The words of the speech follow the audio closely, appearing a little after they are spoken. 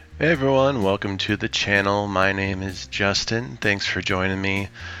Hey everyone, welcome to the channel. My name is Justin. Thanks for joining me.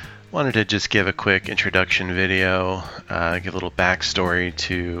 Wanted to just give a quick introduction video, give a little backstory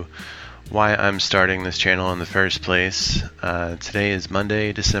to why I'm starting this channel in the first place. Today is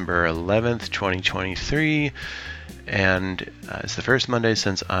Monday, December 11th, 2023, and it's the first Monday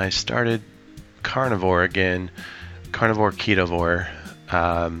since I started carnivore again, carnivore ketovore,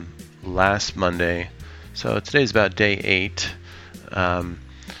 last Monday. So today's about day 8.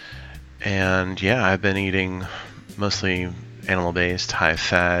 And yeah, I've been eating mostly animal-based,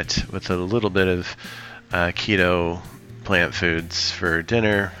 high-fat, with a little bit of keto plant foods for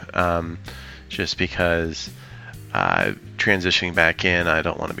dinner, just because transitioning back in, I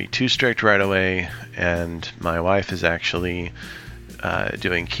don't want to be too strict right away, and my wife is actually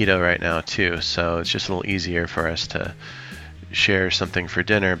doing keto right now too, so it's just a little easier for us to share something for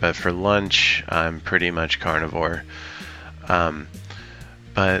dinner, but for lunch, I'm pretty much carnivore.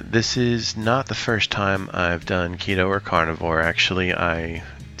 But this is not the first time I've done keto or carnivore. Actually, I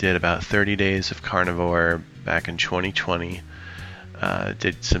did about 30 days of carnivore back in 2020.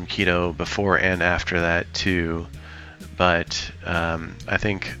 Did some keto before and after that too. But I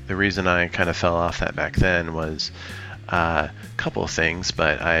think the reason I kind of fell off that back then was a couple of things.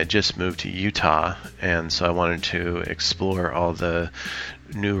 But I had just moved to Utah, and so I wanted to explore all the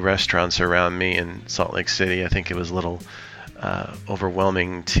new restaurants around me in Salt Lake City. I think it was a little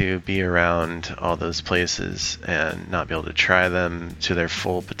overwhelming to be around all those places and not be able to try them to their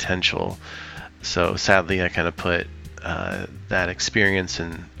full potential. So sadly, I kind of put that experience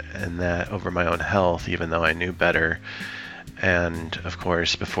and that over my own health, even though I knew better. And of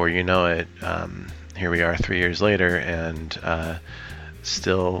course, before you know it, here we are 3 years later, and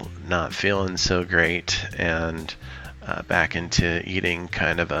still not feeling so great, and back into eating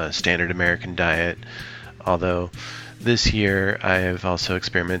kind of a standard American diet. Although this year I have also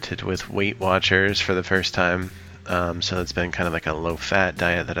experimented with Weight Watchers for the first time, so it's been kind of like a low-fat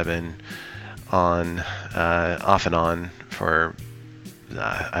diet that I've been on, off and on for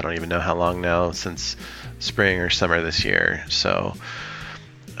I don't even know how long now, since spring or summer this year. So,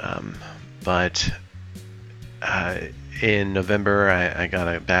 but in November I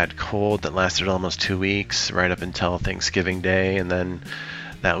got a bad cold that lasted almost 2 weeks, right up until Thanksgiving Day, and then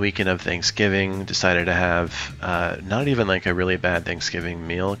that weekend of Thanksgiving decided to have not even like a really bad Thanksgiving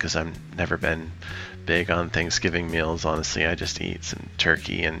meal, because I've never been big on Thanksgiving meals, honestly. I just eat some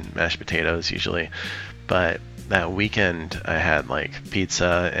turkey and mashed potatoes usually. But that weekend I had like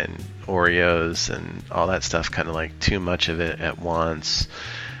pizza and Oreos and all that stuff, kind of like too much of it at once,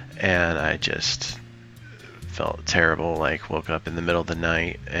 and I just felt terrible. Like, woke up in the middle of the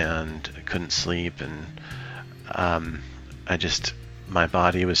night and couldn't sleep, and my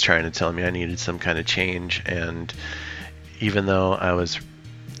body was trying to tell me I needed some kind of change. And even though I was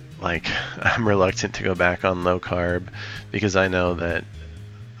like, I'm reluctant to go back on low carb, because I know that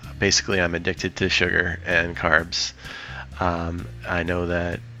basically I'm addicted to sugar and carbs. I know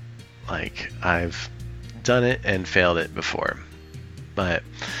that, like, I've done it and failed it before, but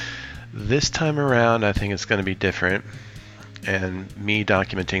this time around I think it's going to be different, and me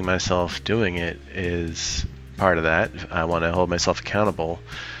documenting myself doing it is part of that. I want to hold myself accountable,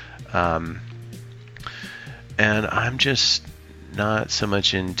 and I'm just not so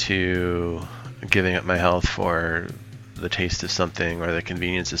much into giving up my health for the taste of something or the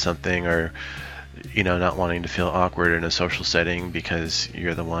convenience of something, or not wanting to feel awkward in a social setting because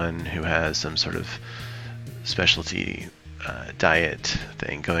you're the one who has some sort of specialty diet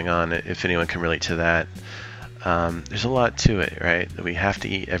thing going on. If anyone can relate to that, there's a lot to it, right? That we have to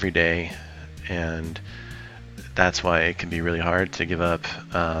eat every day, and that's why it can be really hard to give up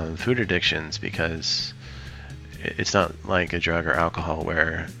food addictions, because it's not like a drug or alcohol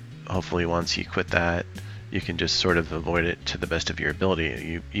where hopefully once you quit that, you can just sort of avoid it to the best of your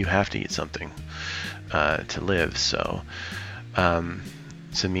ability. You have to eat something to live. So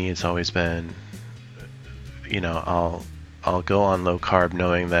to me, it's always been, I'll go on low carb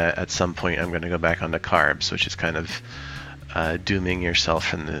knowing that at some point I'm going to go back onto carbs, which is kind of dooming yourself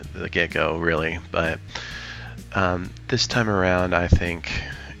from the get-go, really. But this time around, I think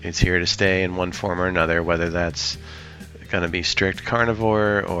it's here to stay in one form or another, whether that's going to be strict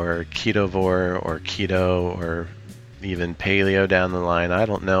carnivore or ketovore or keto or even paleo down the line. I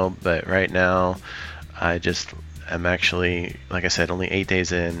don't know, but right now I'm actually, like I said, only 8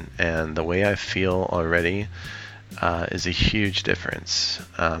 days in, and the way I feel already is a huge difference.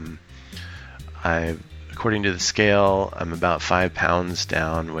 According to the scale, I'm about 5 pounds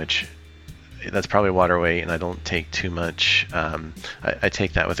down, which that's probably water weight, and I don't take too much. I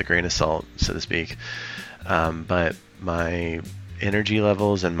take that with a grain of salt, so to speak. But my energy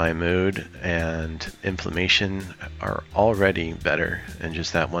levels and my mood and inflammation are already better in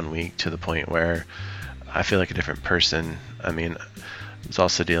just that 1 week, to the point where I feel like a different person. I mean, I was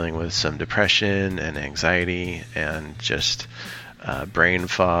also dealing with some depression and anxiety and just brain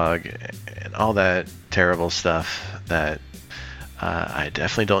fog and all that terrible stuff that I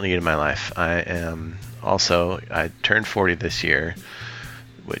definitely don't need in my life. I turned 40 this year,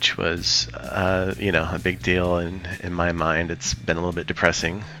 which was, a big deal in my mind. It's been a little bit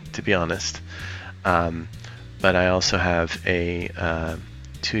depressing, to be honest. But I also have a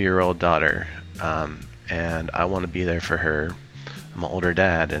 2-year-old daughter, and I want to be there for her. I'm an older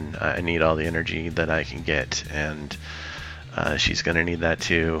dad, and I need all the energy that I can get, and she's going to need that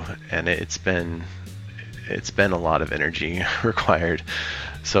too. And it's been a lot of energy required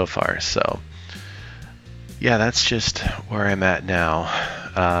so far. So yeah, that's just where I'm at now.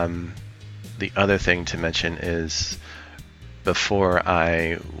 The other thing to mention is, before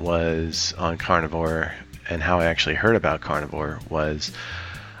I was on carnivore, and how I actually heard about carnivore was,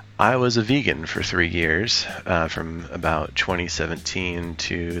 I was a vegan for 3 years, from about 2017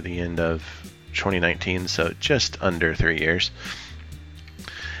 to the end of 2019, so just under 3 years.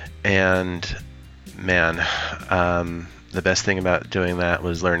 And man, the best thing about doing that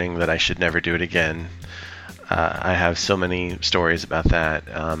was learning that I should never do it again. I have so many stories about that.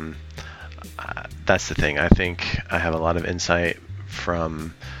 That's the thing. I think I have a lot of insight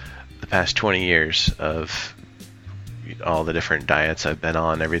from the past 20 years of all the different diets I've been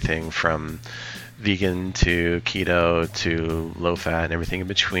on, everything from vegan to keto to low fat and everything in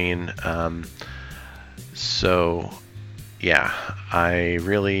between. So yeah, I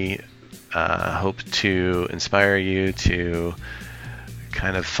really hope to inspire you to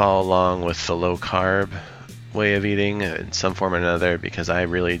kind of follow along with the low carb way of eating in some form or another, because I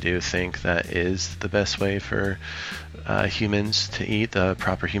really do think that is the best way for humans to eat, the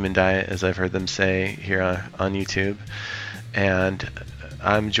proper human diet, as I've heard them say here on YouTube. And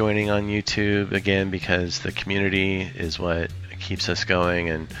I'm joining on YouTube again because the community is what keeps us going,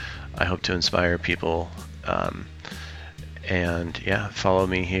 and I hope to inspire people. And yeah, follow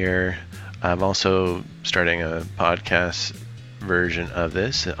me here. I'm also starting a podcast version of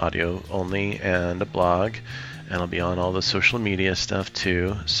this, audio only, and a blog, and I'll be on all the social media stuff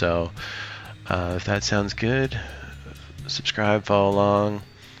too. So if that sounds good, subscribe, follow along,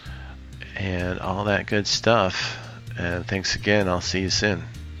 and all that good stuff. And thanks again. I'll see you soon.